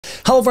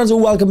Hello friends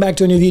and welcome back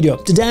to a new video.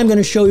 Today I'm going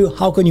to show you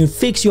how can you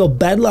fix your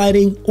bad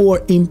lighting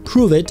or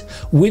improve it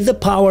with the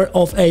power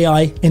of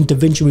AI in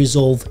DaVinci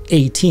Resolve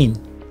 18.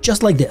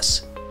 Just like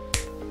this.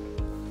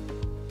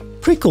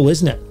 Pretty cool,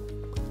 isn't it?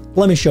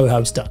 Let me show you how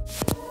it's done.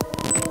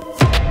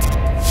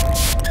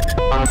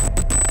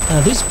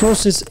 This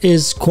process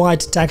is quite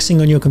taxing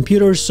on your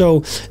computer,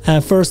 so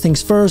first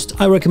things first,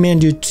 I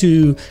recommend you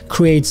to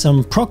create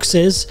some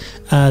proxies.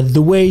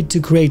 The way to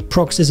create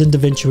proxies in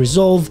DaVinci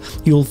Resolve,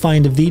 you'll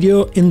find a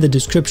video in the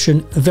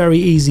description. Very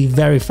easy,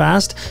 very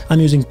fast. I'm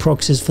using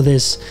proxies for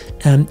this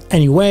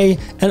anyway.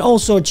 And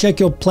also check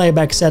your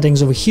playback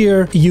settings over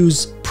here.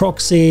 Use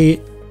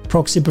proxy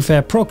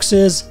prefer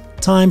proxies,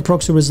 time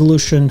proxy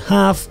resolution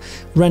half,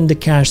 render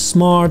cache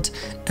smart,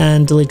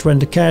 and delete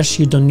render cache.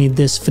 You don't need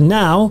this for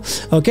now.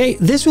 Okay,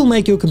 this will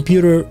make your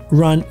computer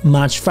run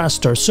much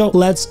faster. So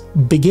let's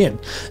begin.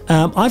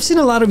 I've seen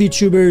a lot of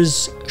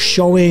YouTubers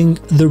showing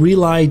the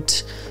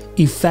relight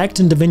effect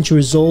in DaVinci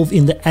Resolve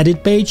in the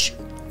edit page,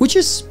 which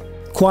is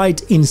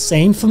quite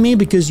insane for me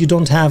because you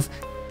don't have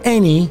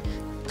any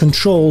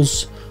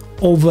controls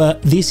over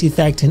this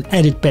effect in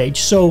edit page.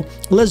 So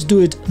let's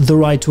do it the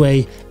right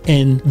way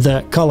in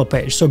the color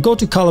page. So go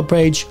to color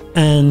page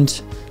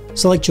and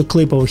select your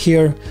clip over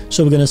here.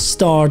 So we're going to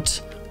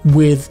start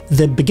with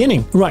the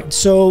beginning. Right,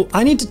 so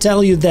I need to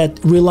tell you that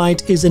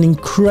relight is an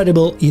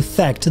incredible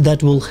effect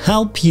that will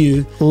help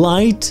you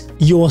light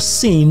your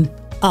scene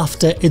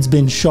after it's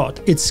been shot.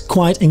 It's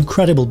quite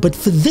incredible, but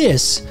for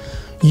this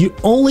you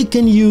only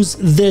can use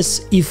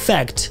this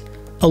effect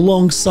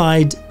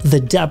alongside the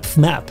depth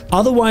map.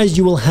 Otherwise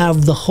you will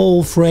have the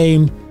whole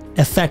frame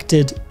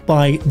affected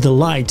by the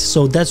light.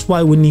 So that's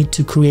why we need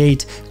to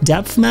create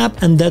depth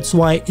map, and that's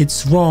why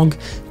it's wrong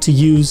to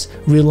use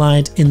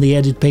relight in the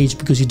edit page,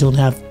 because you don't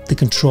have the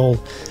control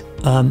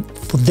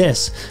for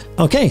this.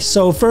 Okay,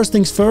 so first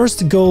things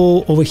first,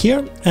 go over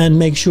here and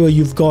make sure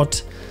you've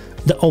got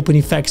the open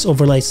effects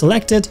overlay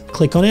selected.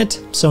 Click on it.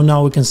 So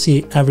now we can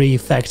see every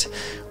effect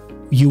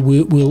you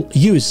will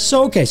use.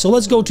 So okay, so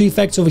let's go to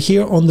effects over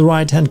here on the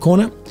right hand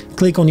corner.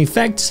 Click on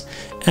effects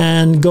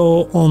and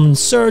go on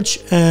search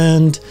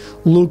and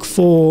look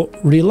for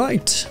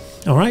relight.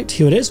 All right,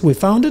 here it is, we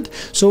found it.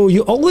 So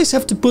you always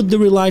have to put the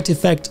relight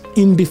effect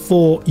in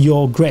before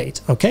your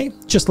grade, okay,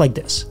 just like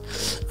this.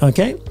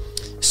 Okay,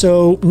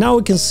 so now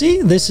we can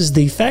see this is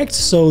the effect.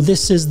 So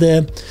this is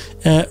the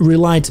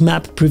relight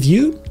map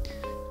preview.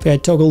 If I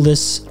toggle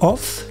this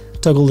off,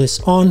 toggle this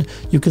on,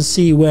 you can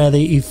see where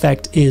the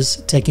effect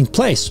is taking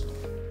place.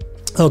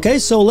 Okay,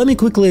 so let me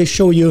quickly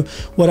show you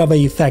what other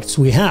effects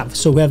we have.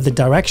 So we have the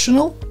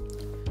directional,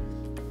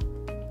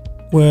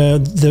 where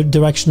the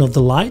direction of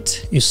the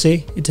light, you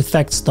see, it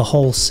affects the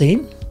whole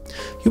scene.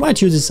 You might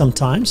use it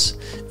sometimes.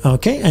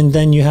 Okay, and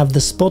then you have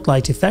the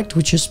spotlight effect,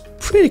 which is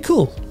pretty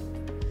cool.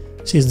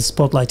 See the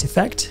spotlight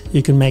effect.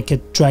 You can make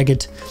it, drag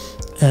it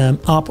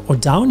up or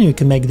down. You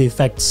can make the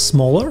effect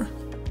smaller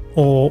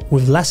or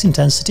with less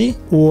intensity,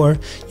 or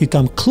you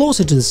come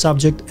closer to the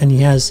subject and he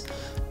has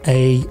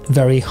a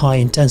very high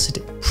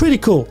intensity. Pretty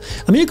cool.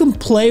 I mean, you can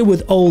play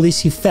with all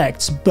these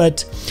effects,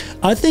 but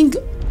I think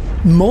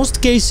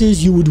most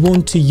cases you would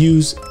want to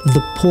use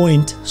the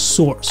point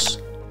source.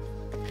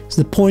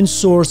 So the point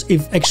source,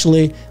 it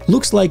actually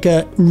looks like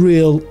a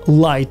real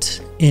light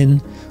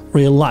in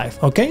real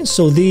life. Okay,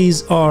 so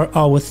these are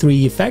our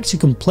three effects. You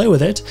can play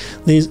with it.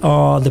 These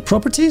are the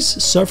properties: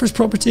 surface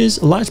properties,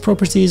 light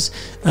properties,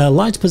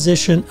 light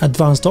position,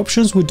 advanced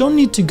options. We don't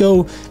need to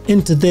go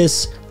into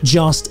this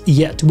just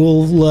yet.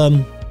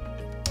 We'll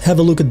have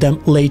a look at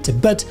them later.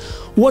 But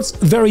what's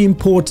very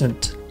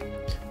important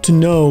to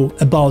know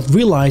about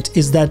relight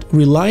is that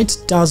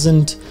relight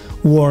doesn't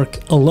work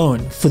alone.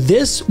 For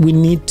this we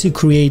need to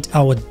create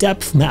our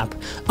depth map.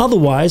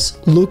 Otherwise,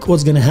 look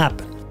what's going to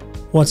happen.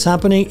 What's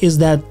happening is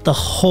that the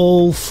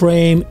whole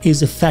frame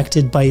is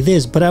affected by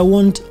this, but I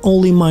want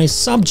only my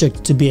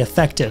subject to be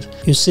affected.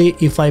 You see,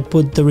 if I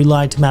put the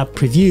relight map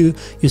preview,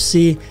 you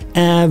see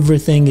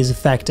everything is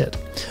affected.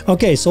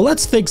 Okay, so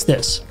let's fix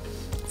this.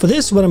 For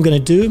this, what I'm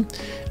going to do,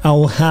 I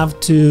will have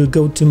to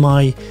go to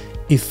my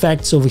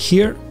effects over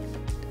here,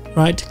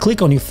 right?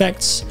 Click on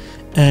effects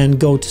and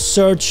go to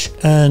search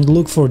and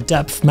look for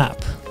depth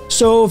map.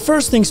 So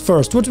first things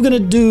first, what we're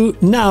going to do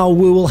now,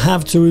 we will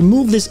have to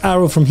remove this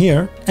arrow from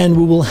here and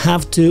we will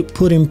have to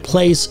put in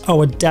place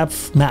our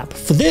depth map.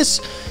 For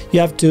this,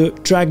 you have to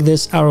drag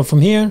this arrow from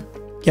here,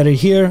 get it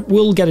here.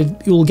 We'll get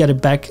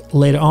it back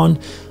later on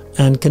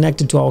and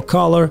connect it to our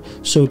color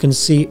so we can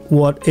see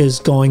what is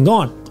going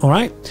on. All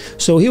right,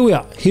 so here we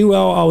are. Here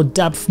are our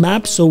depth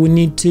map. So we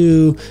need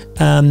to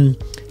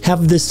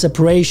have this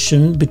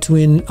separation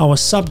between our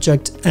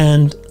subject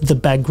and the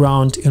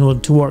background in order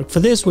to work. For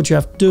this, what you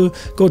have to do,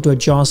 go to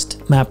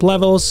adjust map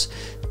levels.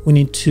 We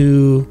need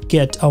to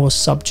get our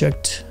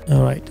subject,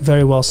 all right,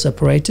 very well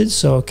separated.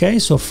 So okay,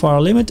 so far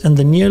limit and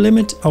the near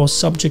limit, our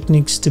subject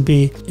needs to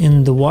be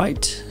in the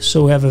white,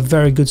 so we have a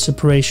very good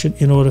separation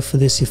in order for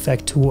this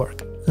effect to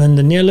work. And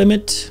the near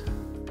limit,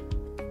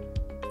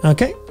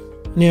 okay,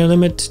 near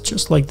limit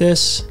just like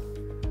this.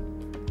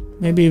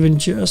 maybe even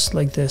just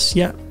like this.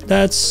 Yeah,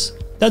 that's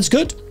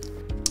good.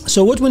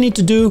 So what we need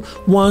to do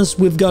once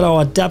we've got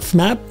our depth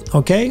map,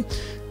 okay,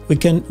 we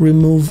can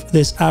remove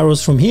these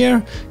arrows from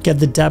here, get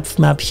the depth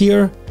map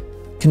here,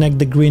 connect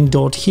the green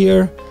dot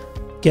here,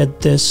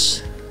 get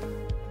this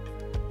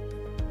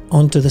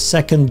onto the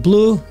second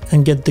blue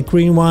and get the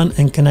green one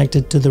and connect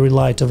it to the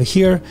relight over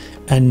here.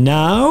 And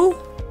now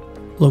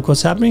look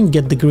what's happening,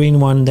 get the green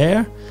one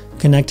there,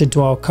 connect it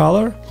to our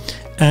color.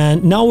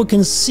 And now we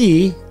can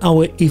see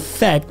our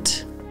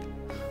effect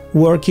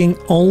working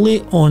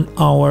only on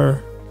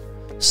our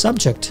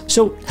subject.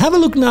 So have a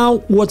look now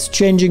what's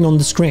changing on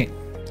the screen.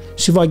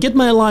 So if I get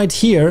my light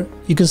here,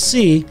 you can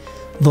see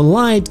the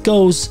light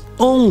goes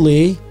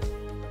only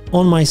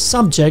on my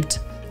subject.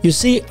 You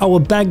see our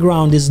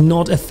background is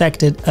not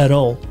affected at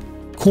all.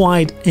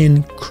 Quite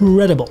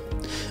incredible.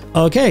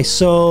 Okay,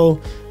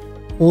 so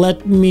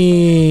let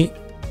me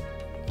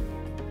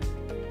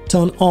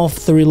turn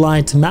off the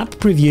relight map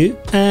preview,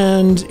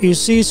 and you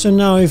see, so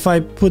now if I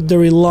put the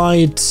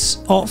relight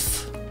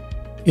off,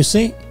 you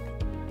see,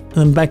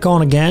 and back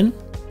on again.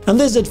 And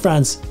that's it,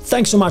 friends.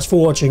 Thanks so much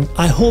for watching.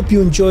 I hope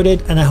you enjoyed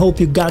it and I hope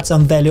you got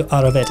some value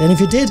out of it. And if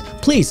you did,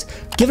 please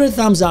give it a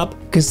thumbs up,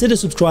 consider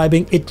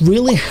subscribing. It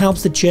really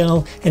helps the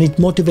channel and it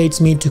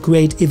motivates me to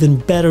create even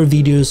better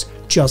videos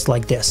just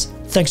like this.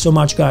 Thanks so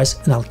much, guys,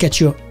 and I'll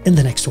catch you in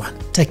the next one.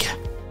 Take care.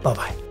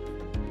 Bye-bye.